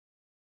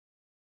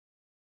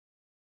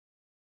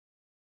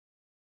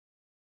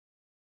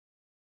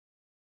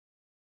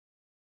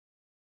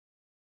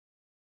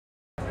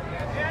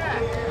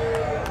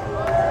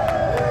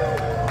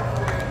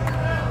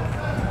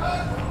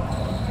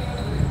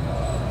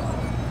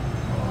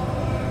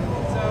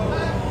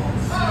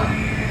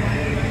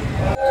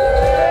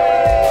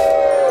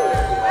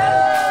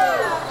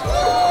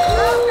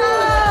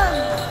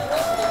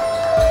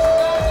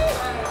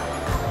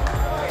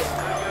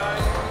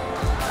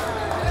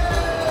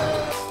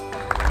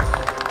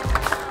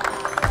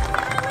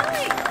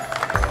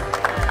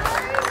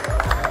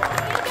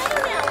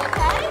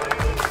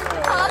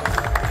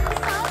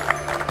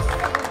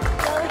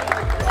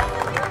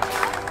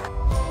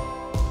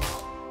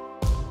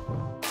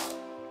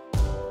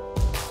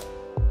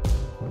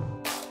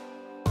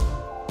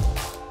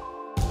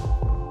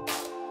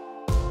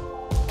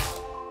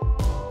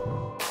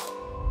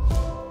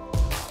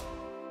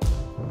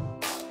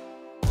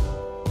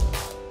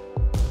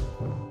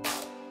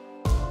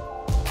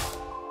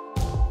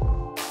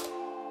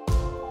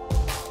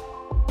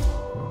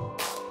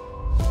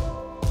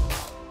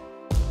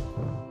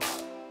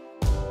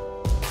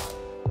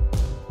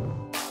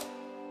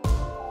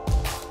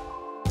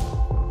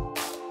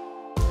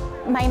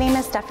My name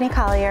is Stephanie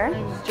Collier. My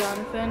name is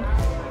Jonathan.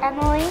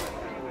 Emily.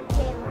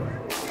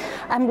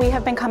 We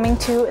have been coming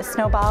to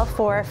Snowball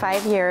for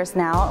 5 years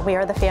now. We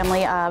are the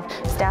family of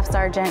Staff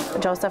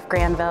Sergeant Joseph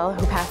Granville,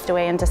 who passed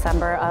away in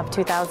December of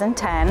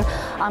 2010.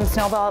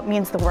 Snowball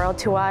means the world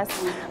to us.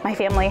 My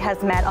family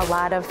has met a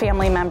lot of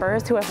family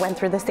members who have went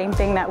through the same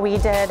thing that we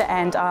did,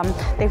 and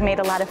they've made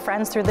a lot of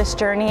friends through this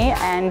journey,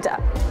 and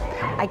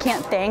I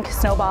can't thank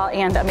Snowball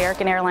and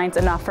American Airlines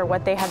enough for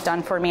what they have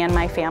done for me and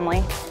my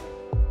family.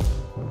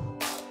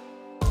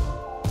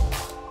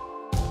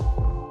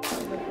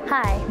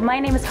 Hi, my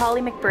name is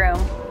Holly McBroom,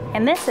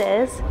 and this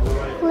is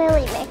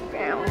Lily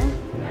McBroom.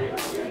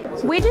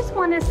 We just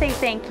want to say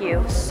thank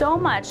you so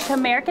much to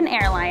American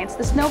Airlines,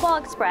 the Snowball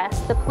Express,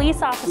 the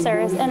police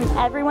officers, and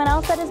everyone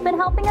else that has been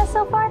helping us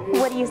so far.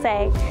 What do you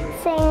say?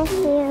 Thank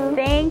you.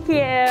 Thank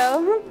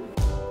you.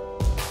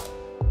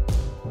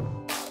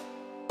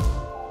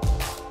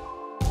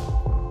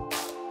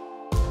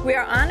 We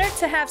are honored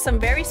to have some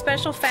very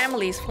special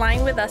families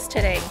flying with us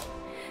today.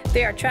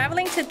 They are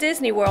traveling to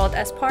Disney World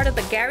as part of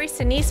the Gary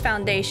Sinise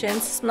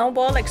Foundation's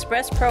Snowball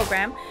Express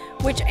program,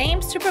 which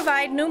aims to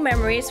provide new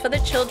memories for the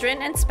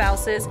children and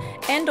spouses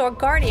and/or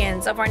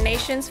guardians of our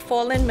nation's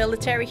fallen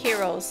military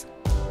heroes.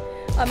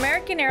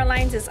 American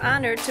Airlines is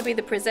honored to be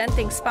the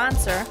presenting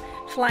sponsor,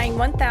 flying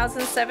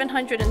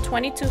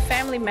 1,722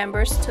 family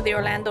members to the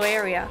Orlando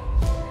area.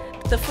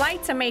 The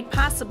flights are made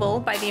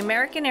possible by the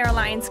American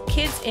Airlines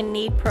Kids in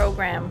Need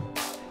program.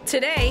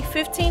 Today,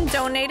 15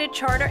 donated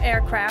charter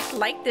aircraft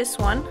like this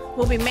one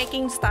will be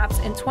making stops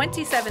in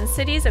 27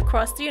 cities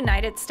across the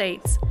United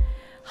States.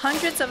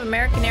 Hundreds of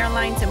American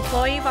Airlines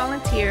employee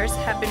volunteers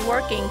have been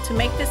working to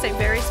make this a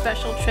very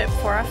special trip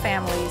for our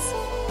families.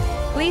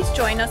 Please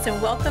join us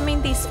in welcoming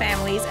these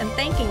families and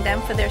thanking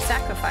them for their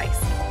sacrifice.